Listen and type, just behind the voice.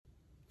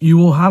You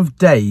will have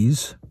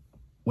days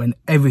when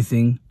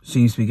everything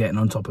seems to be getting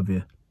on top of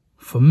you.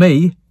 For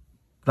me,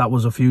 that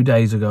was a few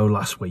days ago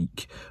last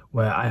week,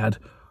 where I had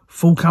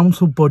full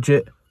council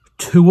budget,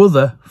 2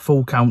 other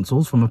full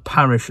councils from a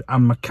parish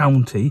and my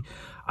county.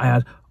 I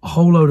had a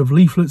whole load of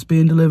leaflets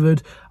being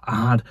delivered.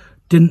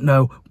 Didn't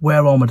know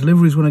where all my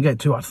deliveries were going to get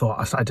to. I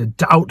started to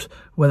doubt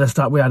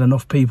whether we had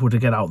enough people to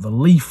get out the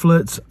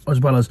leaflets, as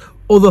well as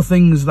other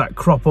things that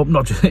crop up,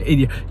 not just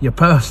in your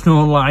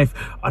personal life,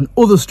 and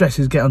other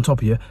stresses get on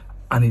top of you.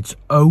 And it's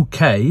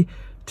okay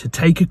to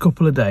take a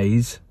couple of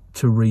days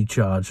to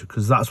recharge,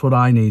 because that's what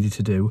I needed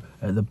to do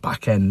at the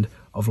back end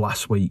of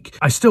last week.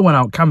 I still went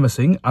out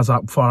canvassing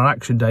for our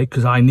action day,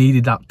 because I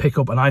needed that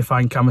pickup, and I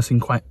find canvassing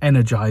quite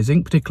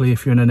energizing, particularly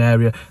if you're in an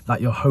area that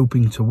you're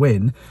hoping to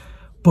win.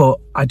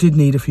 But I did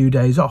need a few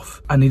days off.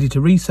 I needed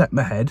to reset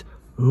my head,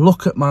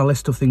 look at my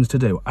list of things to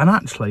do. And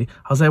actually,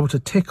 I was able to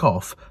tick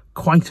off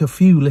quite a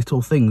few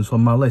little things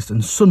from my list.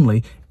 And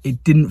suddenly,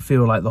 it didn't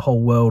feel like the whole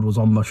world was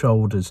on my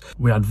shoulders.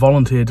 We had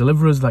volunteer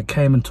deliverers that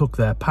came and took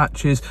their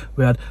patches.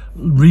 We had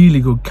really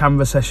good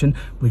canvas session.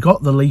 We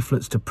got the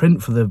leaflets to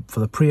print for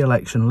the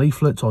pre-election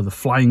leaflets, or the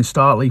flying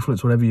start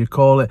leaflets, whatever you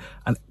call it.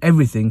 And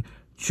everything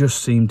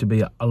just seemed to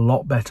be a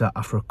lot better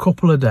after a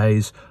couple of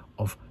days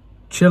of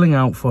chilling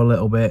out for a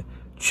little bit,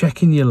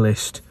 checking your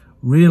list,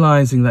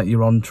 realising that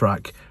you're on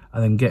track,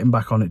 and then getting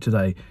back on it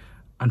today.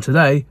 And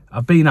today,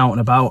 I've been out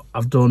and about.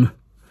 I've done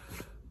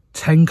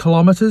 10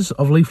 kilometres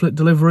of leaflet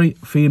delivery,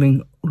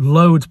 feeling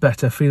loads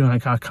better, feeling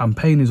like our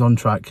campaign is on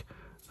track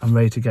and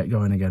ready to get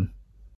going again.